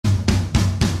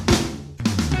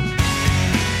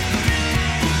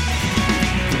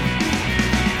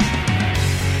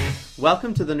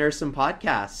Welcome to the Nursem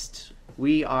Podcast.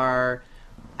 We are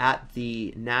at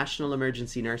the National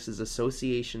Emergency Nurses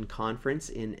Association Conference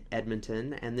in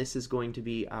Edmonton, and this is going to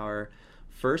be our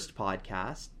first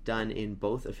podcast done in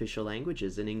both official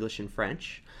languages, in English and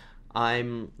French.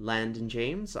 I'm Landon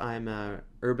James. I'm an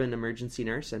urban emergency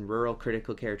nurse and rural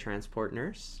critical care transport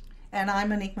nurse. And I'm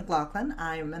Monique McLaughlin.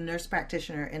 I'm a nurse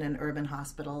practitioner in an urban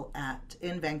hospital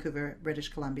in Vancouver, British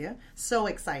Columbia. So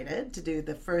excited to do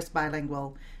the first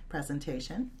bilingual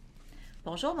presentation.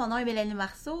 Bonjour, mon nom est Mélanie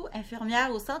Marceau, infirmière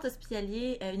au Centre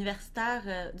hospitalier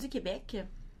universitaire du Québec.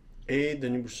 Et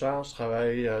Denis Bouchard, je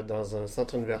travaille dans un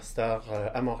centre universitaire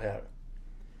à Montréal.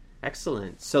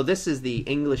 Excellent. So this is the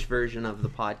English version of the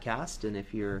podcast, and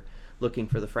if you're looking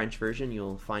for the French version,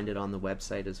 you'll find it on the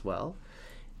website as well.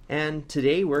 And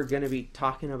today we're going to be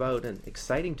talking about an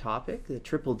exciting topic, the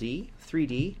triple D,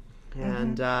 3D.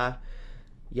 And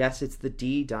yes, it's the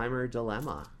D-dimer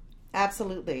dilemma.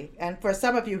 Absolutely. And for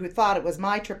some of you who thought it was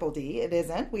my triple D, it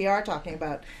isn't. We are talking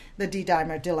about the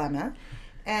D-dimer dilemma.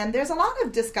 And there's a lot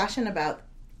of discussion about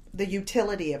the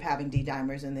utility of having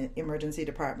D-dimers in the emergency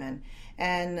department.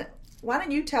 And why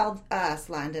don't you tell us,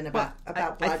 Landon, about blood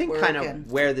work? I think kind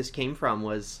of where this came from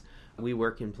was we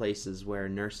work in places where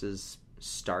nurses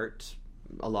start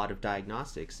a lot of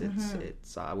diagnostics.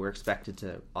 We're expected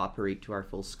to operate to our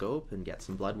full scope and get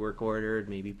some blood work ordered,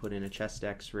 maybe put in a chest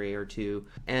x-ray or two,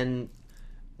 and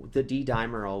the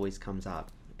D-dimer always comes up.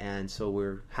 And so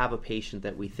we have a patient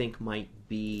that we think might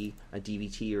be a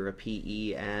DVT or a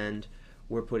PE, and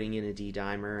we're putting in a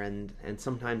D-dimer, and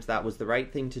sometimes that was the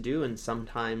right thing to do, and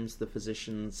sometimes the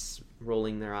physician's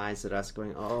rolling their eyes at us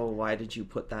going, oh, why did you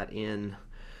put that in?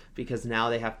 Because now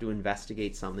they have to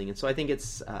investigate something. And so I think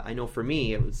it's, I know for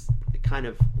me, it was kind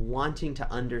of wanting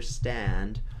to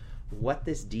understand what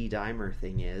this D-dimer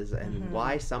thing is and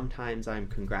why sometimes I'm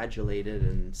congratulated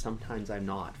and sometimes I'm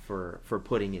not for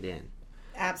putting it in.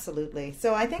 Absolutely.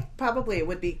 So I think probably it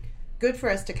would be good for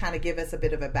us to kind of give us a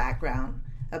bit of a background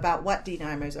about what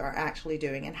D-dimers are actually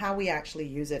doing and how we actually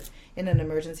use it in an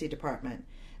emergency department.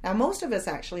 Now, most of us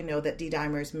actually know that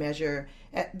D-dimers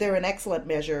they're an excellent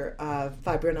measure of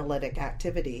fibrinolytic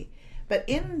activity. But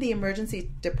in the emergency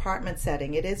department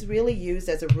setting, it is really used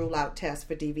as a rule-out test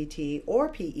for DVT or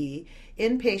PE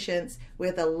in patients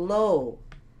with a low,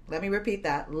 let me repeat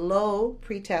that, low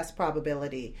pretest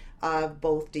probability of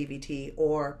both DVT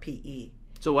or PE.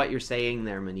 So what you're saying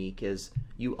there, Monique, is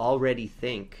you already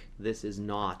think this is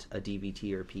not a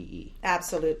DVT or PE.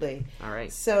 Absolutely. All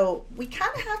right. So we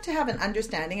kind of have to have an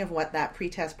understanding of what that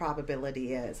pretest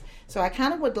probability is. So I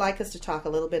kind of would like us to talk a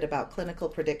little bit about clinical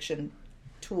prediction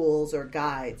tools or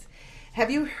guides. Have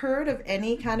you heard of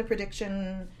any kind of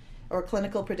prediction or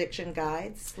clinical prediction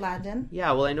guides, Landon?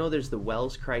 Yeah, well, I know there's the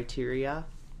Wells criteria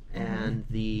and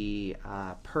the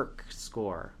PERC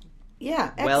score.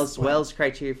 Yeah, Wells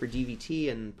criteria for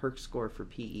DVT and PERC score for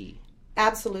PE.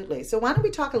 Absolutely. So why don't we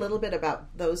talk a little bit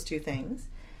about those two things?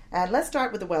 And let's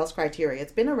start with the Wells criteria.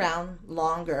 It's been around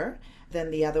longer than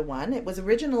the other one. It was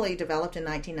originally developed in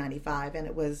 1995, and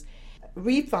it was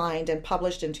refined and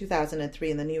published in 2003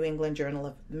 in the New England Journal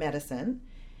of Medicine.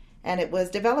 And it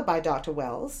was developed by Dr.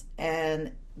 Wells.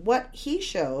 And what he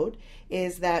showed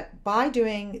is that by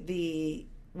doing the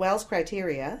Wells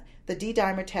criteria, the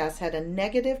D-dimer test had a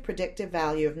negative predictive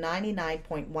value of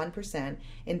 99.1%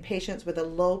 in patients with a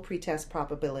low pretest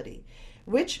probability,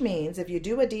 which means if you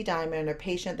do a D-dimer in a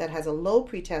patient that has a low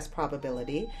pretest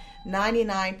probability,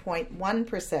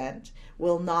 99.1%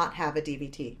 will not have a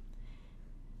DVT.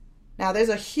 Now, there's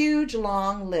a huge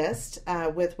long list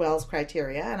with Wells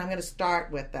criteria, and I'm going to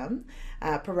start with them.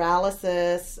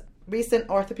 Paralysis, recent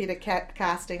orthopedic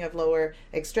casting of lower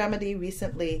extremity,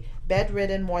 recently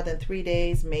bedridden more than 3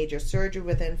 days, major surgery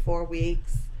within 4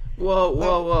 weeks.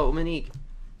 Whoa, Monique.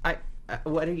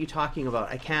 What are you talking about?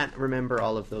 I can't remember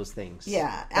all of those things.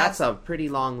 Yeah. That's a pretty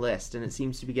long list, and it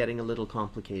seems to be getting a little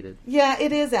complicated. Yeah,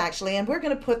 it is actually, and we're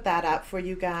going to put that up for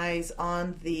you guys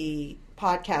on the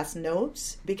podcast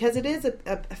notes because it is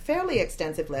a fairly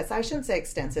extensive list. I shouldn't say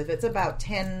extensive. It's about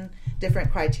 10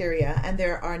 different criteria, and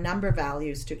there are number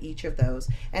values to each of those.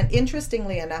 And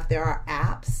interestingly enough, there are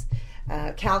apps,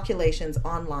 calculations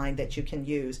online that you can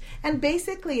use. And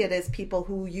basically it is people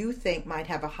who you think might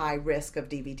have a high risk of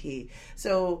DVT.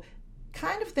 So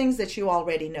kind of things that you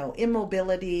already know: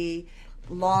 immobility,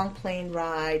 long plane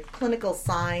ride, clinical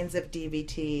signs of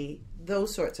DVT,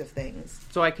 those sorts of things.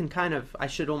 So I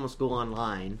should almost go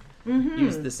online,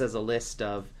 use this as a list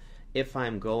of, if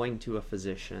I'm going to a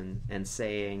physician and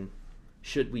saying,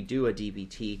 should we do a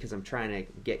DVT, because I'm trying to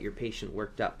get your patient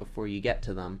worked up before you get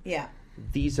to them. Yeah.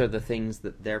 These are the things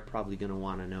that they're probably going to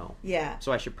want to know. Yeah.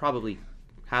 So I should probably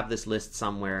have this list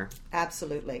somewhere.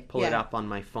 Absolutely. Pull it up on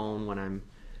my phone when I'm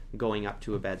going up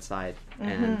to a bedside,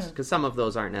 and because some of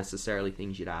those aren't necessarily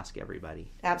things you'd ask everybody.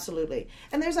 Absolutely.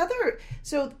 And there's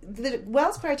so the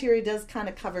Wells criteria does kind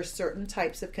of cover certain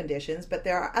types of conditions, but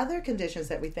there are other conditions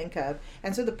that we think of,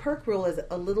 and so the PERC rule is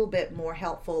a little bit more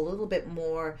helpful, a little bit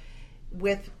more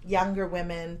with younger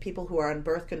women, people who are on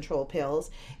birth control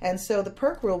pills. And so the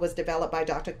PERC rule was developed by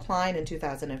Dr. Klein in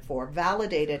 2004,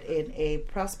 validated in a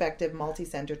prospective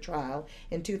multi-center trial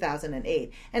in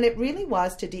 2008. And it really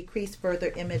was to decrease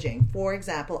further imaging, for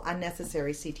example,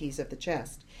 unnecessary CTs of the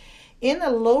chest. In a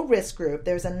low-risk group,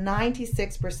 there's a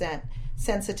 96%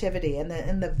 sensitivity, and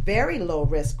in the very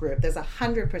low-risk group, there's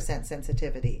 100%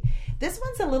 sensitivity. This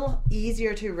one's a little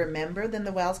easier to remember than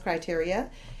the Wells criteria.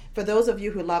 For those of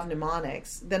you who love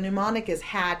mnemonics, the mnemonic is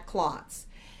had clots.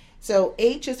 So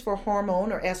H is for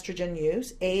hormone or estrogen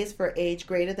use, A is for age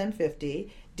greater than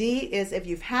 50, D is if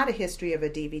you've had a history of a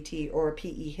DVT or a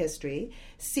PE history,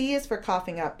 C is for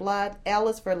coughing up blood, L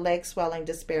is for leg swelling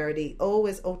disparity, O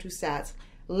is O2 sats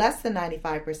less than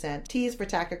 95%, T is for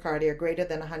tachycardia greater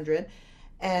than 100,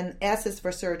 and S is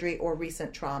for surgery or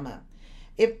recent trauma.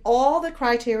 If all the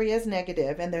criteria is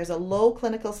negative and there's a low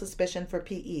clinical suspicion for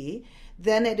PE,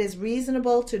 then it is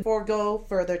reasonable to forego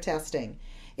further testing.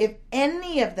 If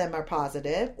any of them are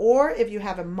positive, or if you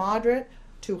have a moderate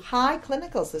to high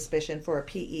clinical suspicion for a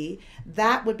PE,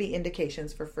 that would be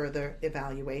indications for further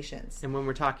evaluations. And when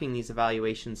we're talking these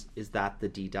evaluations, is that the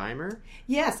D-dimer?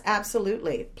 Yes,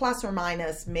 absolutely. Plus or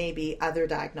minus maybe other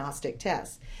diagnostic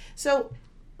tests. So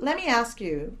let me ask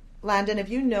you, Landon, if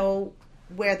you know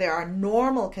where there are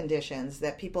normal conditions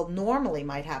that people normally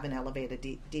might have an elevated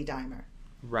D-dimer.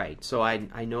 Right. So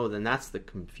I know then that's the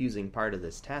confusing part of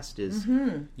this test is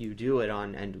you do it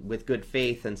on and with good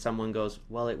faith, and someone goes,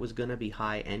 well, it was going to be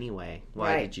high anyway.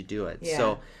 Why did you do it? Yeah.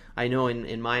 So I know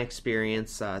in my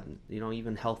experience,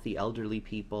 even healthy elderly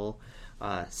people,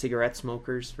 cigarette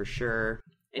smokers for sure,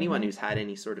 anyone who's had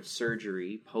any sort of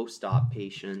surgery, post-op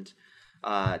patient,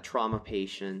 trauma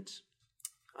patient,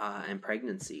 and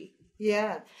pregnancy.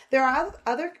 Yeah. There are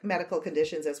other medical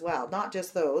conditions as well, not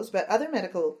just those, but other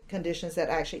medical conditions that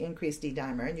actually increase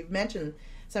D-dimer. And you've mentioned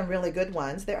some really good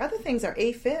ones. There are other things are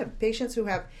AFib. Patients who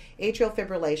have atrial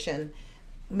fibrillation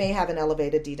may have an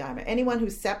elevated D-dimer. Anyone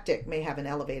who's septic may have an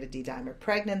elevated D-dimer.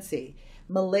 Pregnancy,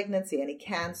 malignancy, any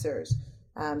cancers,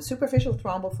 superficial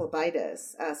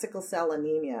thrombophlebitis, sickle cell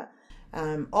anemia.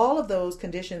 All of those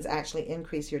conditions actually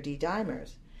increase your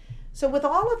D-dimers. So with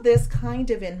all of this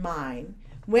kind of in mind,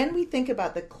 when we think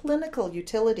about the clinical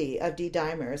utility of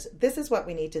D-dimers, this is what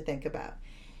we need to think about.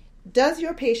 Does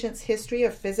your patient's history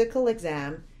of physical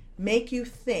exam make you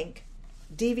think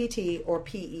DVT or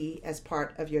PE as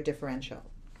part of your differential?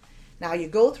 Now you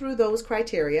go through those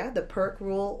criteria, the PERC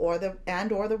rule or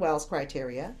the Wells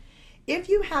criteria. If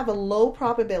you have a low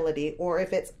probability or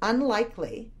if it's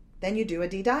unlikely, then you do a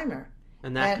D-dimer.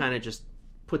 And that kind of just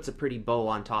puts a pretty bow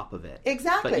on top of it.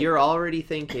 Exactly. But you're already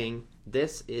thinking,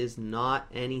 this is not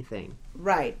anything.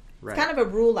 Right. It's kind of a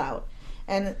rule out.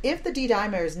 And if the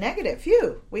D-dimer is negative,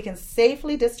 we can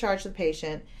safely discharge the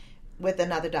patient with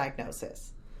another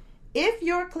diagnosis. If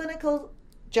your clinical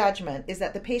judgment is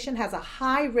that the patient has a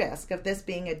high risk of this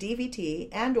being a DVT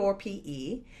and or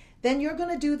PE, then you're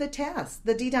going to do the test.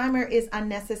 The D-dimer is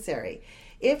unnecessary.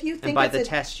 If you think and by the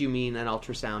test, you mean an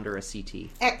ultrasound or a CT.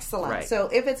 Excellent. Right. So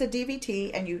if it's a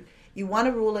DVT and you want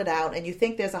to rule it out and you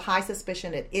think there's a high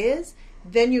suspicion it is,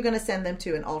 then you're going to send them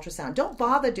to an ultrasound. Don't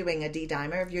bother doing a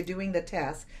D-dimer if you're doing the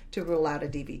test to rule out a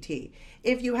DVT.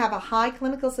 If you have a high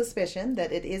clinical suspicion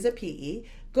that it is a PE,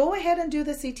 go ahead and do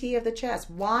the CT of the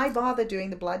chest. Why bother doing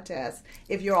the blood test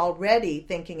if you're already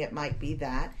thinking it might be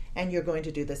that and you're going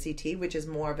to do the CT, which is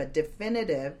more of a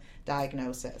definitive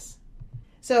diagnosis.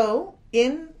 So,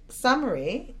 in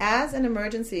summary, as an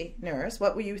emergency nurse,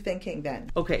 what were you thinking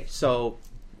then? Okay, so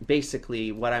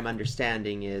basically what I'm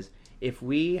understanding is if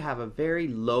we have a very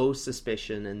low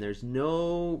suspicion and there's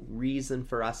no reason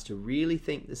for us to really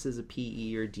think this is a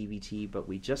PE or DVT, but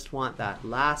we just want that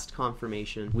last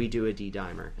confirmation, we do a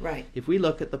D-dimer. Right. If we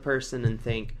look at the person and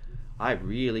think, I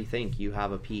really think you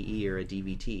have a PE or a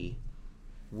DVT,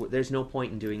 there's no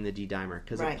point in doing the D-dimer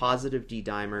because a positive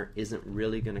D-dimer isn't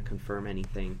really going to confirm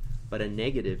anything, but a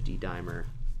negative D-dimer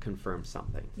confirms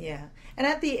something. Yeah. And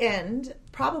at the end,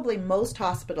 probably most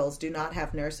hospitals do not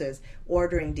have nurses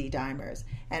ordering D-dimers.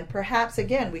 And perhaps,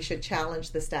 again, we should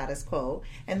challenge the status quo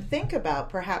and think about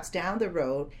perhaps down the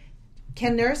road,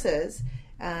 can nurses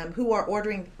who are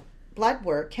ordering blood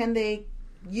work, can they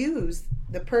use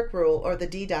the PERC rule or the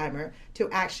D-dimer to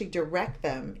actually direct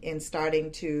them in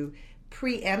starting to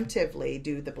preemptively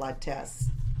do the blood tests?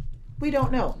 We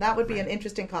don't know. That would be an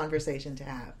interesting conversation to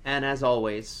have. And as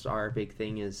always, our big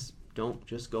thing is don't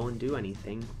just go and do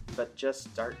anything, but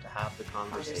just start to have the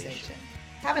conversation.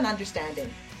 Have an understanding.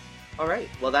 All right.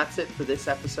 Well, that's it for this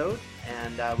episode,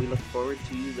 and we look forward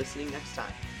to you listening next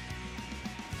time.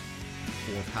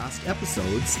 For past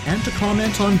episodes and to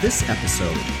comment on this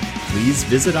episode, please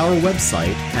visit our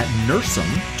website at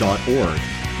nursem.org.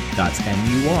 That's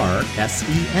nursem.org.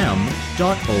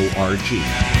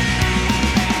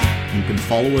 You can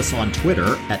follow us on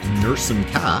Twitter at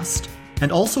NursemCast,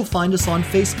 and also find us on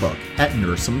Facebook at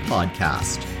Nursem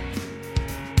Podcast.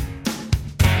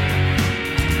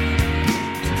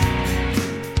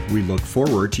 We look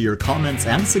forward to your comments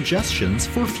and suggestions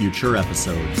for future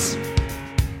episodes.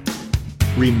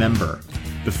 Remember,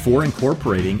 before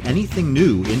incorporating anything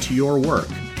new into your work,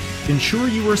 ensure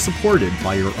you are supported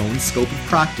by your own scope of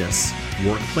practice,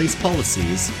 workplace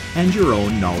policies, and your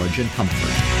own knowledge and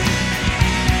comfort.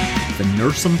 The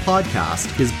Nursem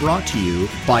Podcast is brought to you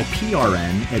by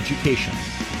PRN Education.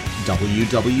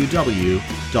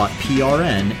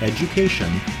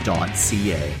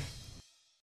 www.prneducation.ca